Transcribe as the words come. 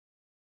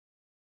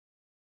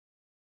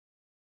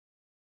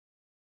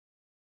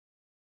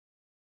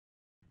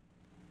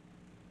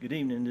Good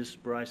evening, this is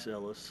Bryce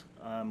Ellis.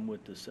 I'm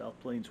with the South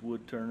Plains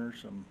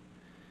Woodturners. I'm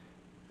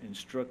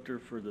instructor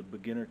for the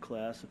beginner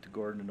class at the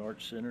Garden and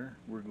Arts Center.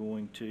 We're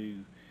going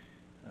to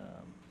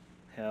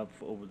have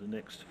over the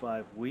next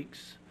 5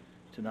 weeks.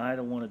 Tonight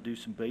I want to do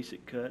some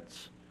basic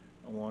cuts.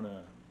 I want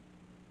to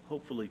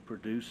hopefully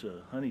produce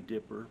a honey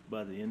dipper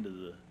by the end of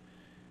the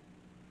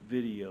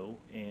video,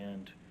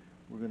 and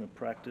we're going to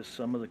practice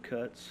some of the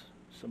cuts,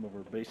 some of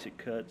our basic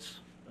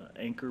cuts,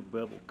 anchor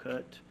bevel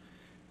cut.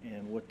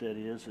 And what that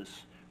is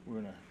we're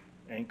going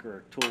to anchor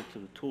our tool to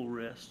the tool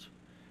rest.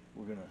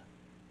 We're going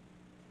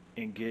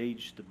to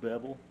engage the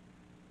bevel,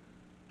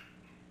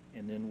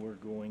 and then we're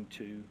going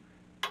to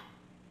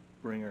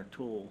bring our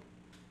tool,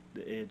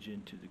 the edge,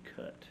 into the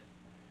cut.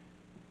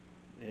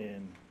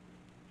 And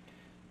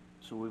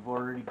so we've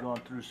already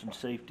gone through some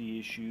safety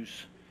issues,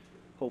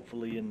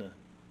 hopefully in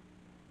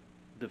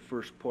the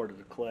first part of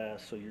the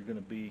class. So you're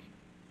going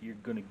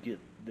to get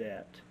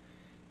that,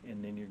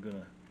 and then you're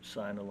going to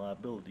sign a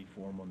liability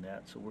form on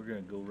that. So we're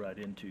going to go right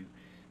into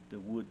the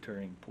wood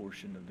turning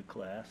portion of the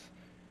class.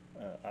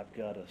 I've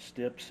got a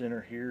step center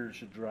here.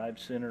 There's a drive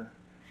center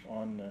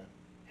on the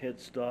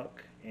headstock,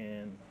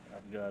 and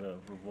I've got a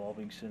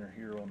revolving center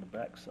here on the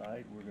back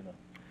side. We're going to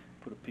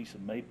put a piece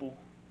of maple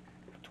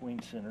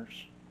between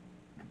centers.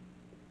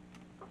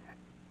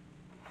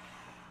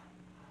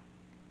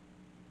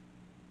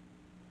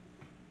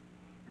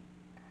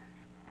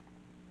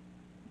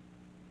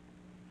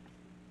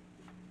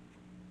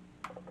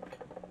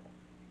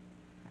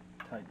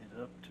 Tighten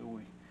it up till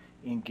we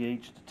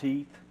engage the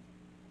teeth.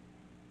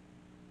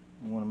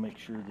 We want to make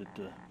sure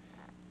that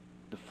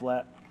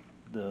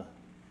the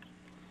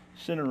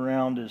center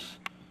round is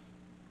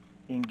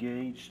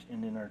engaged,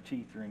 and then our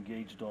teeth are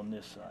engaged on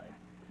this side.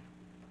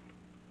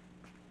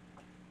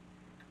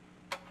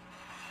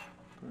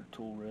 Put our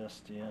tool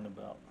rest in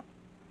about,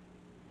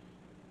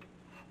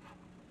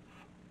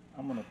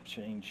 I'm going to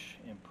change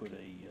and put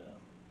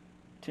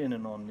a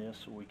tenon on this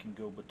so we can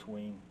go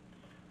between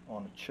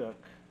on a chuck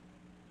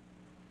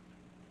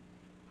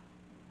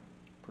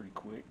pretty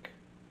quick.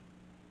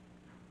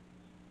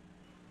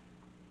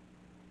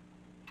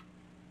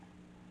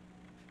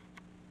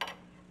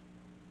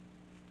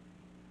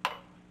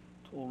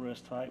 Tool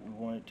rest height, we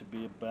want it to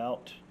be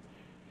about,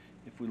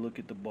 if we look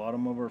at the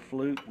bottom of our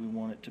flute, we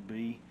want it to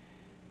be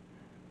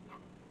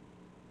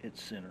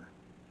its center.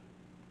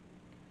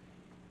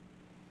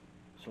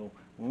 So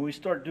when we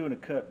start doing a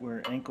cut,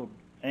 we're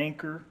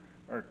anchor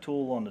our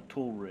tool on the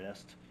tool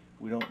rest.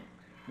 We don't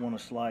want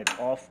to slide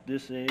off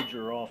this edge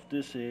or off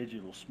this edge.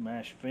 It'll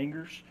smash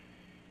fingers.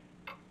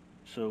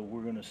 So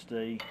we're going to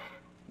stay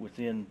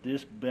within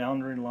this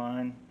boundary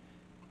line,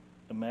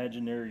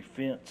 imaginary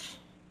fence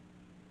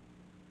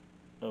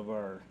of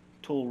our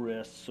tool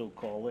rest, so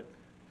call it,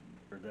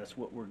 or that's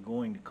what we're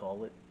going to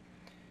call it.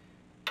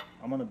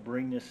 I'm going to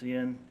bring this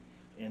in,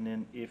 and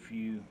then if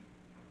you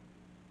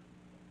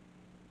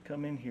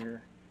come in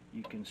here,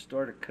 you can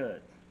start a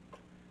cut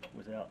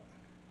without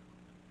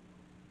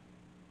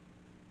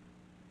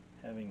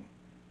having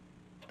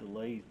the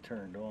lathe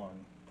turned on,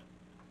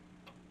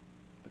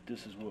 but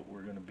this is what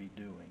we're going to be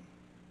doing.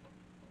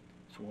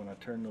 So when I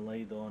turn the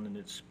lathe on and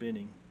it's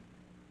spinning,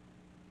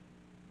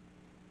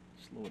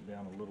 slow it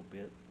down a little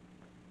bit.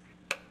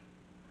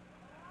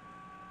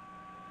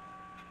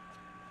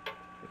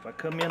 If I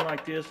come in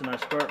like this and I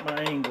start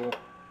my angle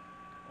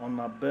on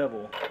my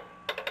bevel,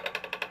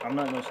 I'm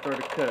not going to start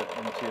a cut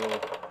until I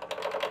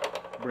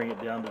bring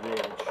it down to the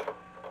edge.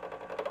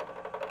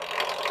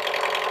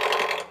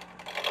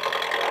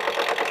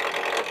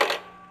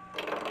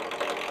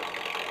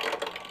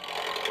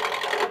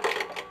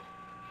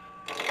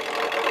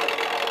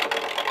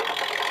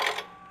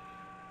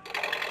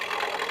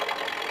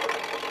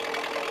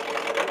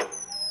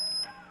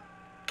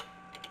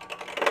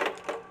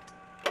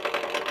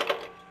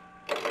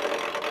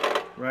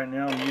 Right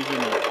now I'm using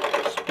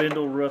a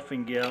spindle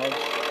roughing gouge.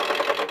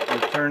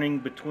 We're turning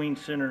between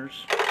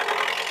centers.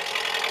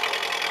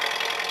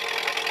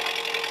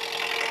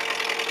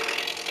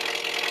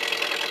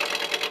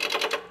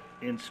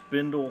 In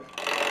spindle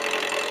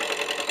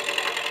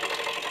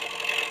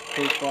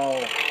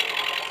profile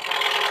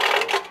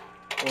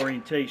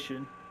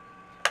orientation,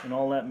 and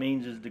all that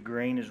means is the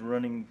grain is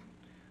running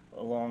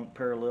along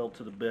parallel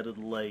to the bed of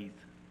the lathe.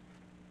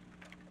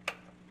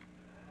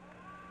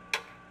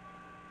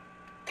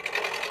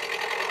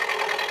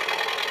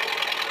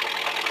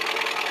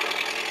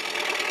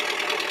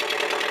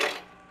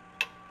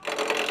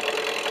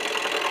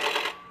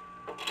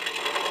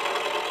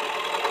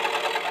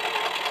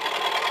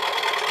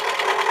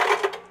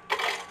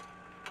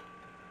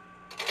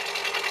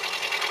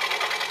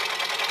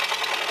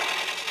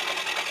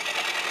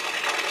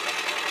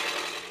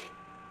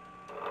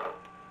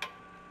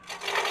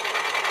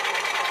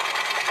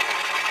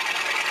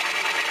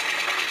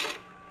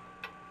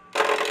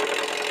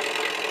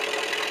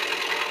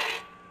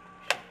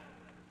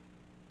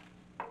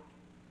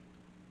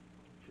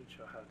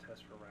 Show how to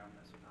test for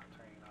roundness without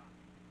turning it off.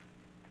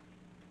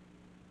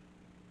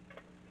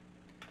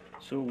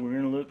 So we're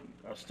going to look,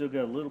 I've still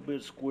got a little bit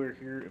of square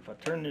here. If I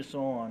turn this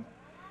on,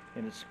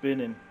 and it's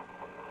spinning,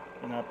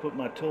 and I put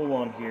my tool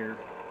on here,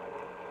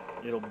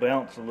 it'll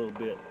bounce a little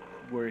bit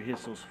where it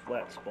hits those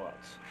flat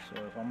spots.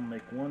 So if I'm gonna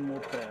make one more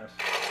pass.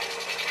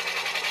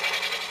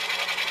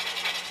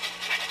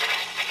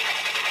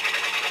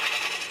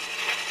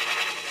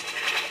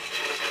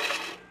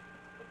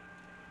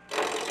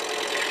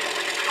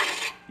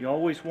 You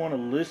always want to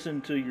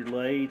listen to your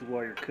lathe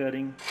while you're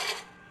cutting.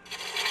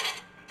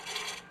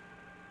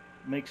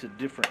 It makes a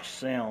different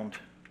sound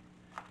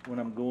when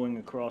I'm going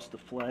across the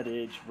flat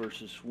edge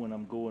versus when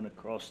I'm going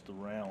across the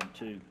round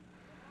too.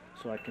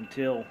 So I can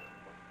tell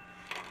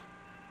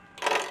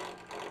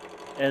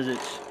as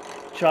it's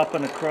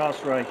chopping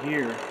across right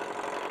here,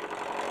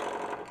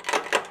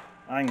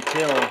 I can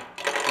tell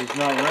it's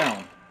not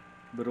round.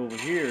 But over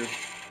here,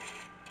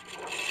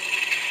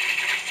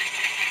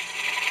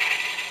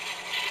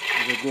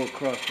 as I go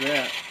across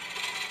that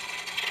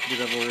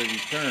I've already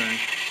turned,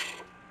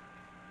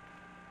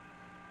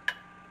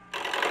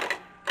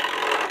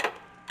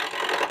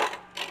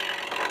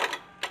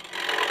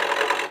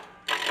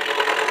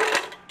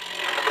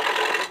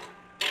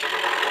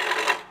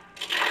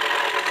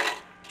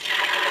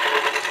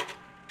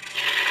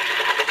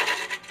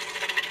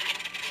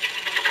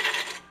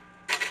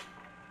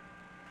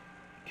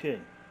 okay.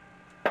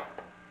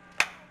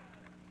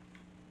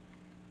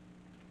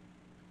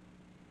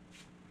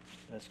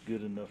 That's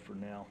good enough for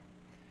now.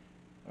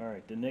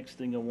 Alright, the next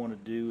thing I want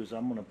to do is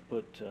I'm going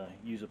to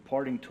use a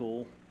parting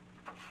tool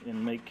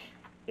and make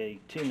a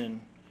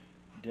tenon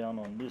down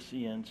on this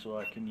end so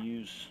I can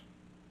use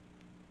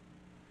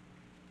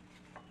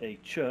a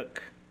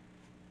chuck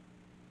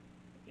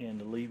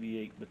and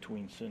alleviate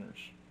between centers.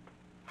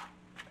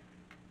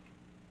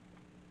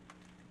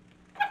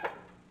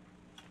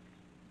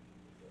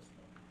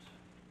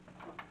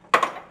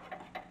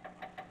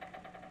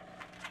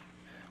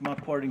 My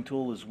parting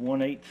tool is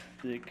 1/8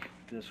 thick.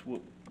 That's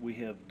what we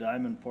have,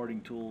 diamond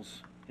parting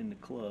tools in the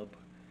club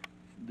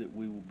that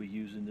we will be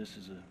using. This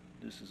is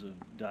a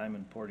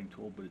diamond parting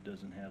tool, but it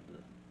doesn't have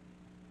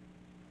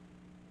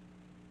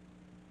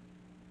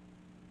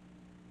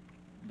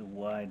the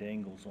wide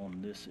angles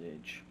on this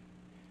edge.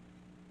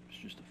 It's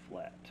just a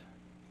flat.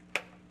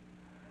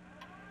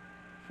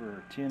 For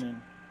a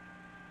tenon,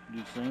 do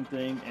the same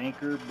thing,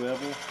 anchor,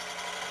 bevel.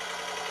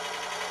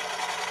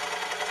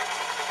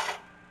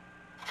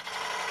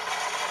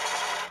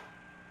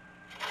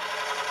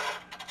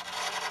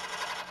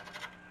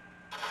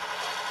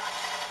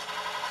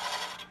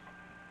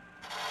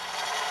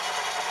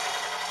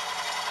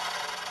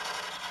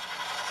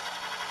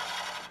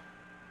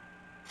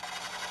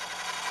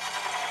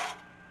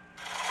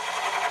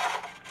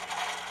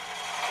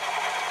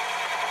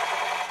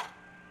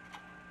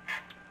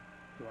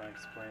 You want to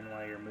explain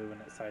why you're moving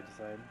it side to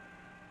side?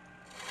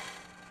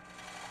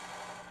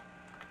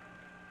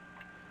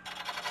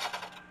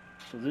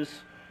 So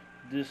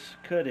this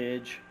cut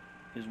edge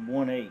is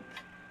 1/8,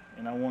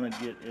 and I want to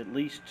get at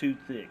least 2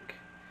 thick.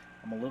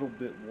 I'm a little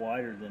bit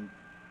wider than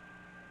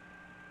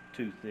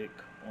 2 thick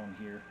on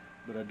here,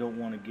 but I don't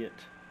want to get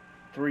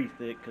 3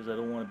 thick because I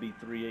don't want to be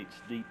 3/8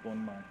 deep on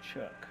my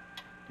chuck.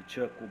 The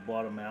chuck will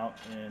bottom out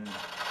and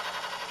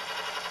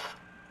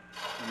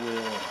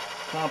will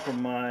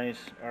compromise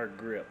our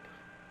grip.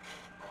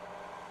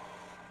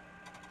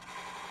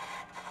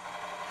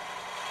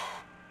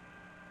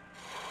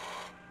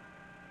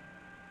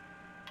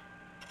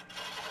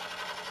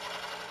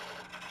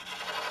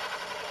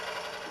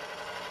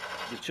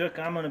 The chuck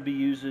I'm going to be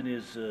using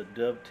is a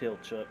dovetail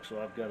chuck,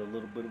 so I've got a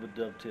little bit of a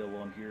dovetail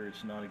on here.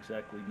 It's not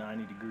exactly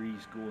 90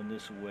 degrees going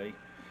this way.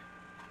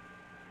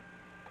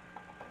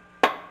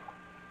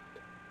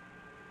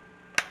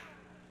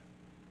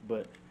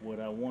 But what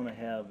I want to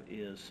have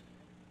is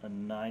a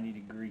 90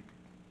 degree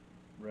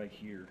right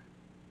here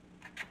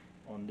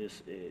on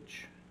this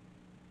edge.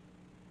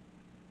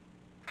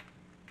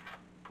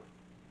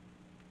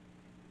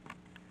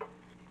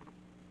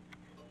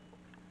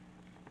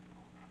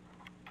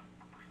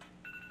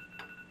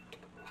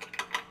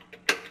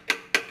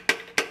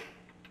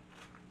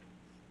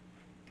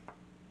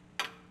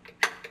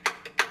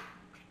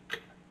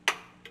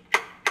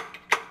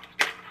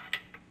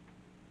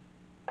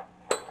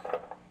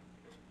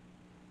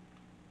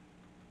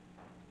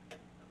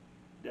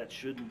 That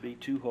shouldn't be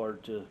too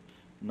hard to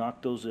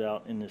knock those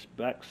out, and this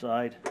back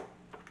side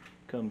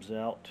comes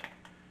out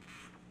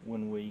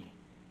when we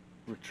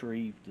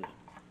retrieve the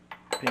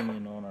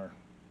pinion on our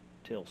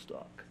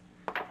tailstock.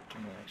 I'm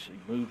going to actually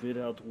move it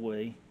out of the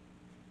way.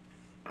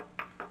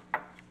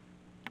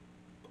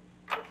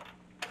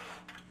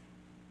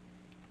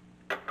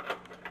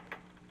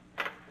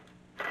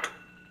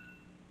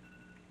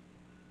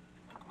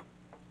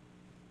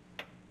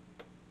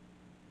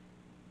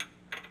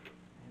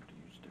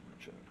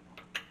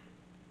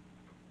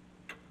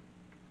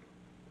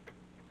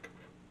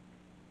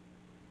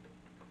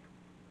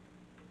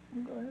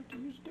 I'm going to have to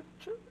use a different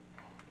chuck.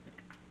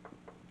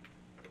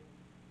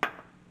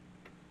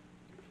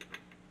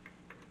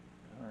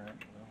 Alright,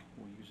 well,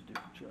 we'll use a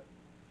different chuck.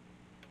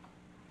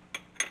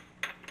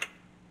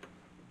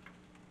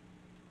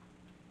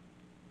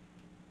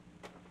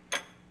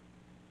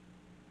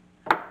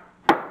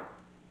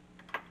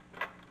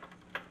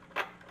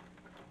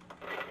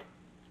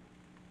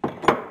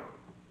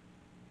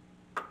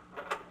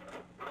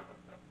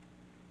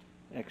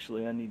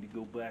 Actually, I need to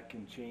go back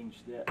and change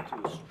that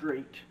to a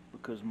straight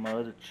because my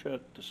other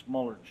chuck, the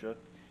smaller chuck,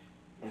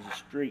 is a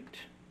straight.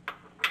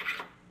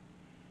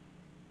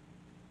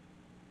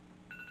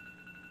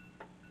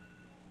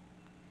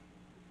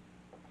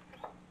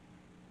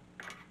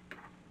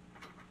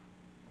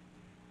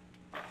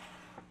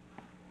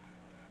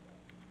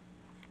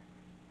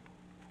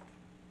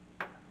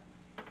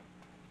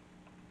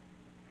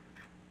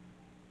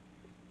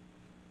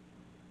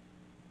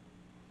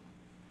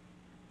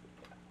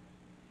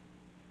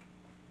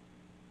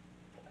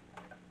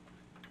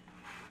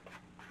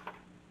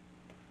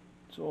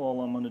 So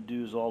all I'm going to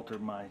do is alter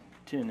my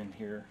tenon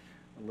here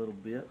a little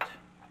bit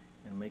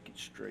and make it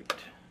straight.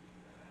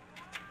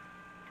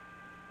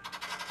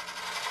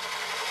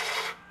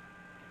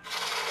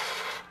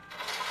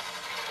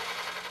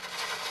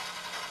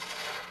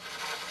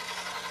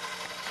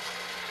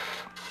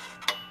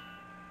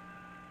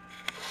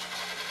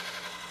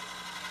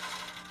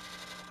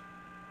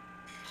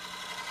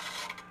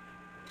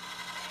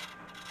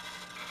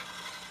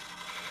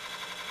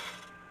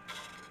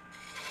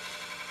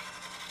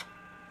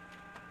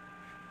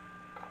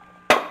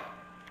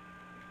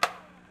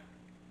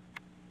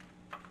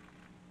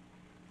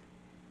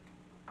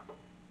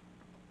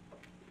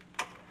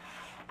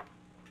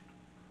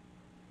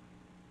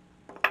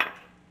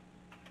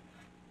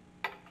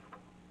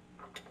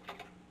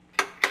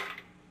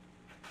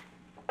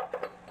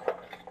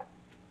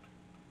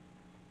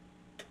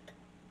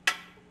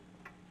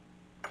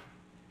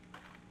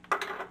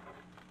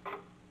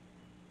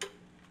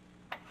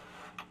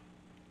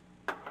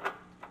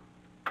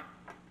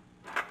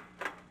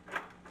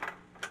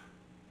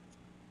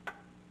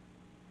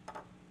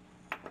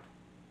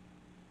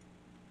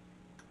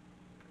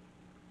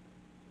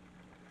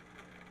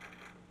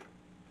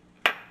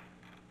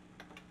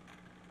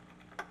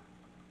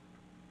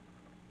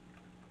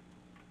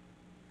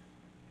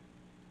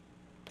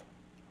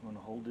 I'm going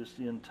to hold this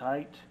in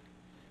tight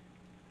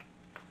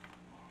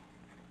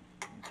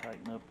and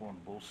tighten up on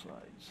both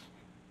sides.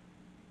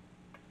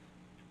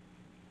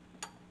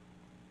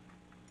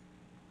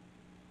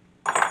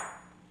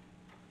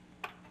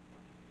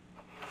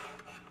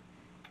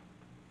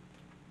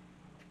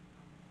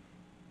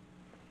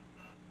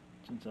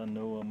 Since I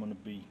know I'm going to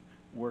be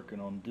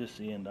working on this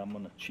end, I'm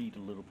going to cheat a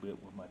little bit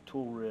with my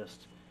tool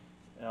rest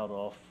out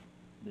off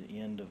the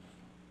end of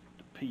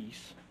the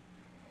piece.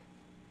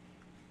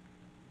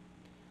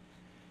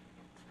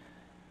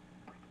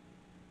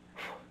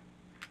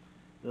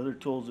 The other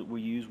tools that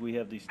we use, we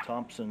have these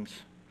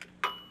Thompson's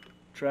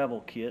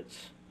travel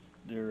kits.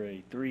 They're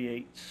a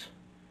 3/8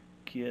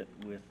 kit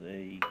with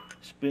a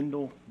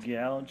spindle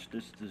gouge.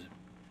 This is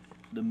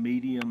the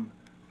medium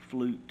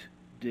flute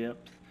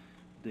depth.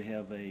 They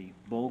have a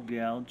bowl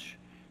gouge,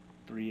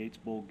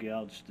 3/8 bowl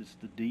gouge. This is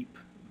the deep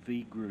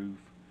V groove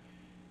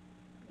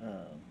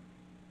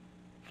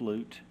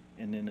flute,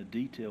 and then a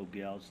detail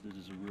gouge that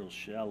is a real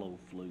shallow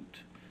flute.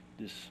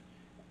 This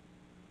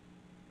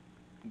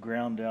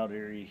ground out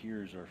area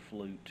here is our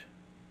flute.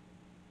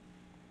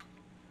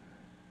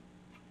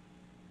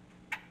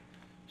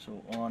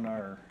 So on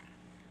our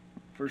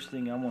first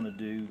thing I want to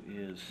do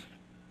is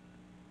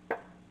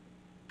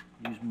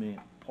use my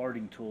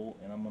parting tool,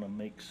 and I'm going to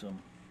make some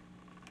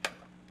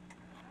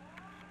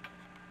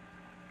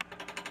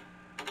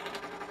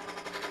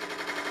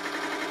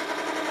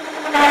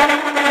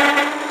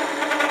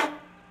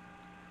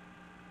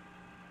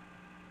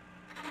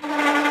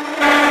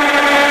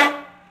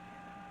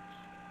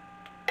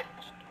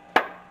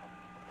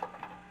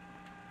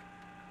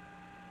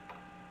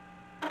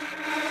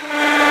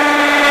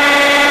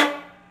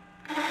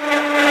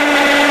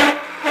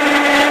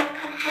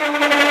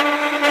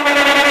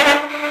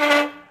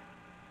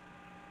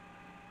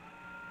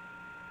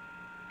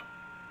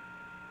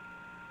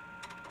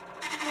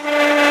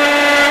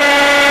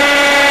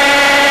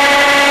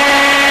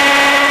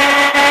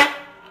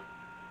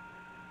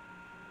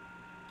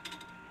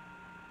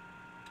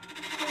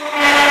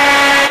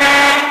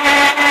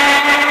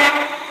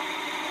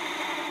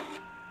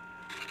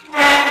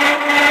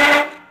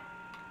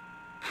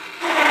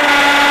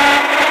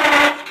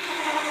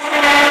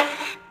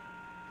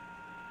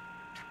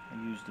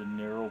the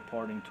narrow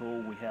parting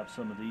tool. We have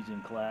some of these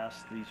in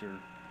class. These are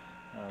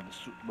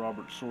the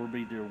Robert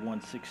Sorby. They're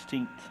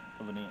 1/16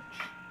 of an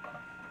inch.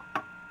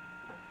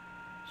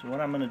 So what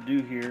I'm going to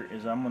do here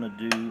is I'm going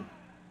to do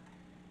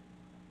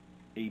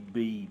a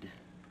bead.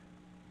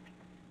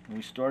 When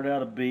we start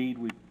out a bead,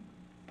 we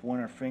point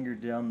our finger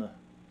down the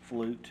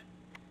flute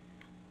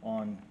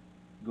on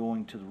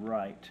going to the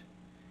right.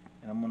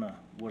 And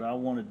what I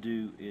want to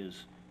do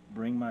is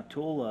bring my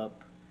tool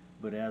up,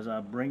 but as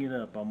I bring it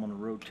up, I'm going to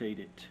rotate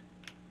it.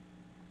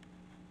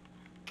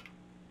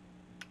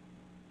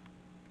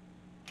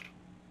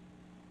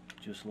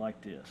 Just like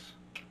this.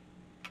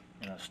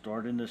 And I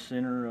start in the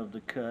center of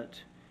the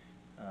cut.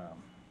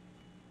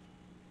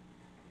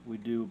 We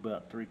do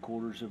about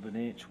 3/4 of an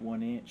inch,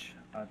 1 inch.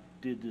 I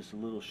did this a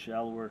little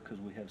shallower because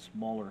we have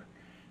smaller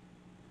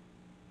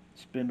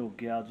spindle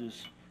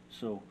gouges,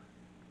 so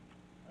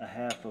a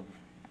half of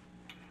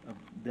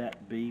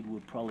that bead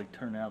would probably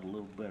turn out a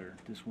little better.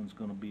 This one's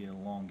going to be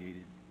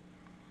elongated.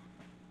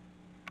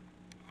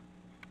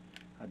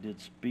 I did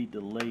speed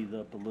the lathe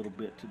up a little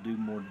bit to do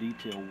more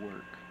detail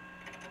work,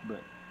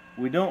 but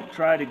we don't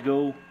try to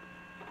go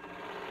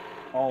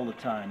all the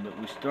time, but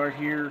we start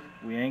here,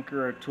 we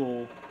anchor our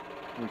tool,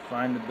 we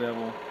find the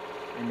bevel,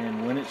 and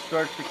then when it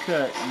starts to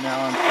cut,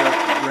 now I'm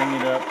starting to bring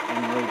it up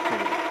and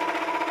rotate it.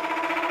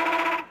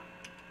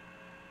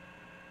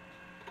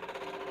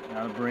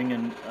 Now to bring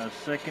in a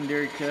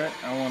secondary cut,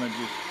 I want to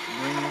just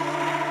bring it on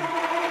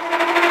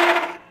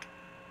here.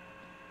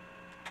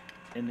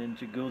 And then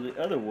to go the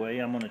other way,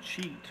 I'm going to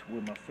cheat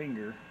with my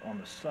finger on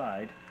the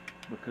side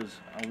because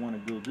I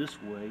want to go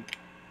this way,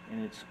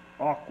 and it's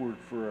awkward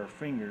for our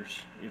fingers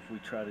if we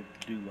try to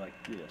do like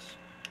this.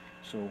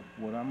 So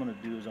what I'm going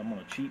to do is I'm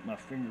going to cheat my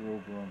finger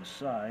over on the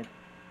side,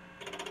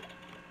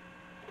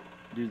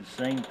 do the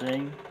same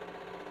thing,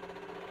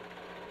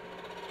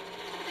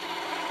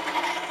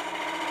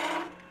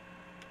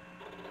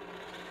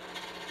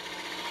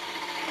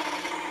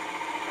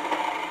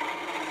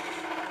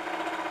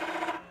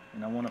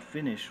 and I want to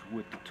finish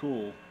with the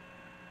tool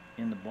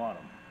in the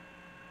bottom.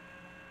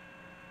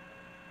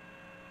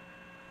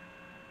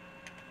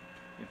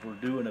 If we're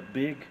doing a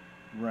big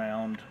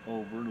round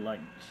over, like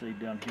say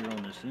down here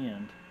on this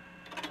end,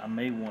 I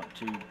may want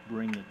to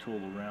bring the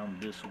tool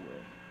around this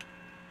way.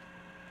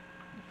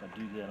 If I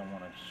do that, I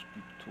want to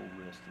scoot the tool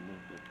rest a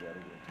little bit that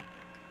way.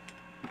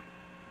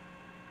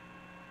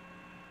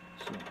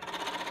 So.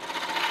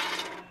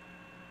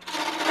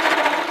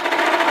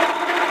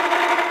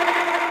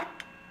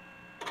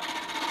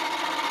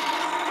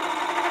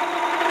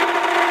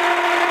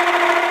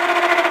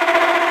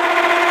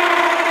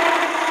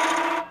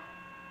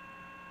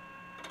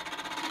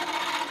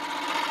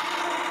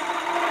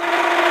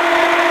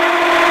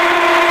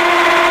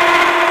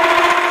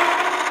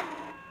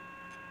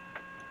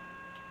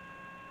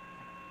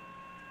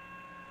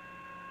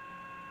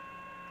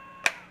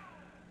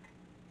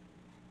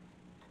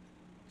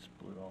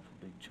 Split off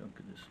a big chunk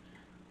of this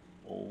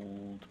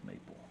old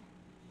maple.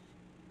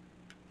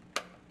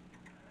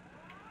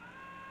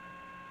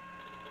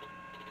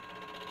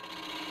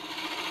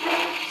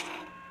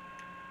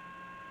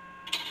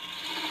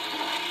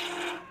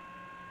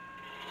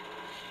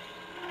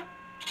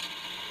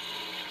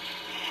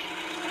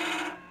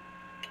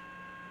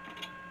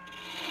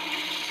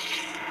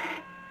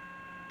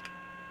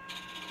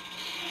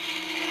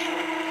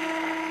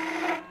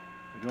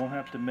 We don't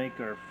have to make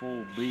our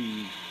full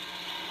bead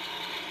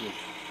with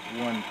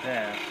one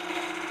pass,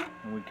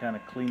 and we kind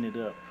of clean it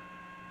up.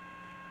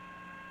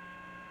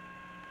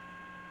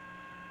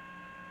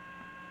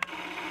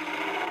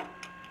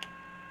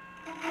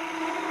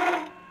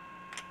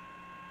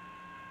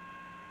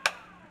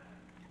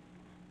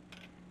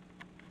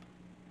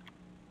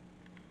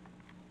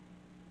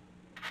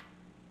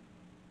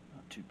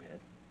 Not too bad.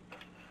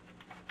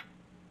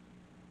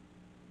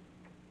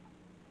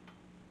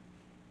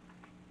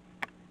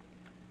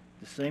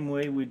 The same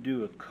way we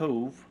do a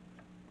cove,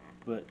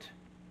 but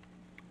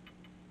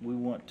we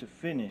want to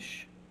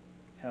finish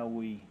how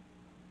we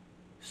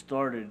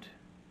started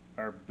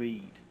our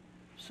bead.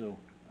 So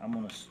I'm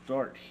going to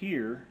start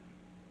here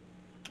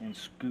and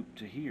scoop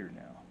to here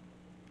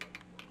now.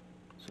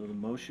 So the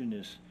motion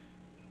is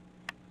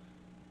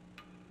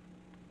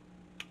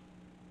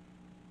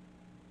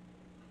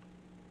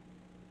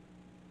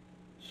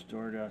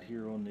start out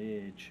here on the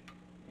edge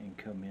and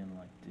come in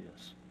like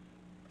this.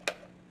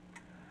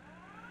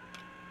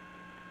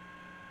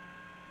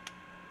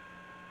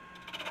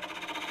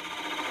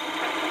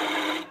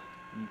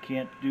 You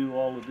can't do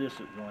all of this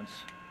at once.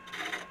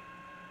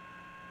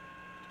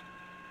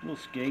 Little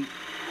skate.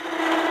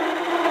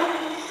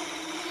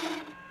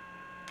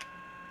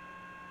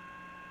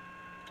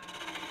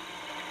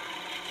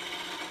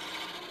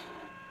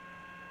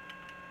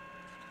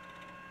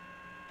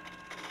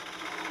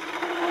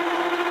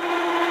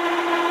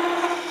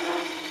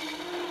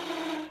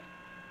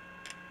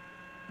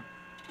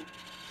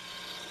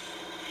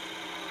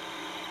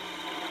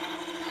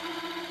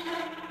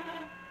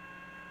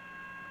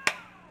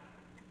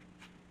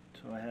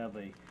 So I have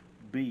a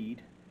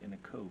bead in a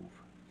cove.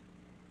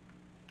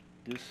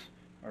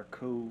 Our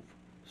cove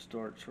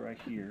starts right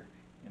here,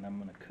 and I'm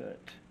going to cut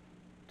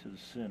to the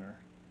center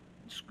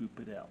and scoop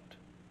it out.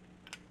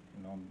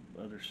 And on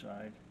the other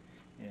side,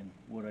 and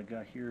what I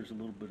got here is a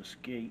little bit of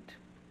skate.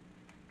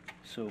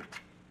 So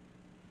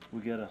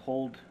we got to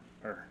hold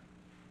or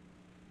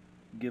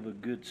give a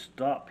good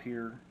stop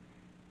here.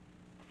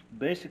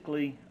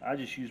 Basically, I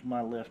just use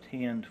my left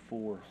hand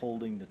for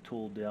holding the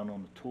tool down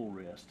on the tool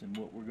rest, and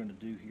what we're going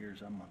to do here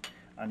is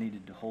I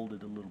needed to hold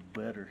it a little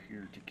better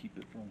here to keep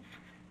it from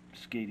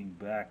skating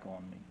back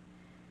on me.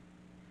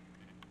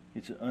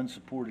 It's an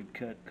unsupported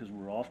cut because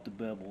we're off the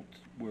bevel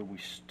where we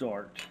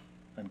start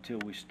until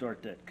we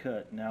start that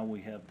cut. Now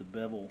we have the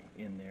bevel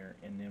in there,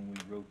 and then we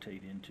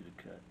rotate into the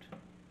cut.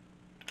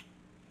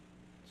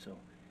 So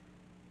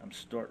I'm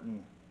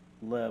starting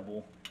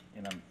level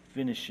and I'm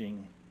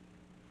finishing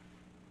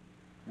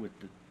with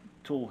the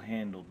tool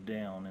handle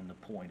down and the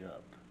point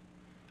up.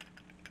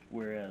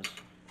 Whereas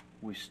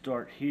we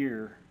start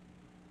here,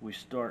 we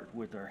start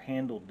with our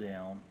handle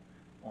down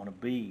on a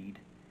bead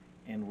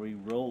and we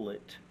roll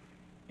it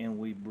and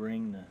we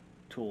bring the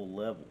tool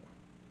level.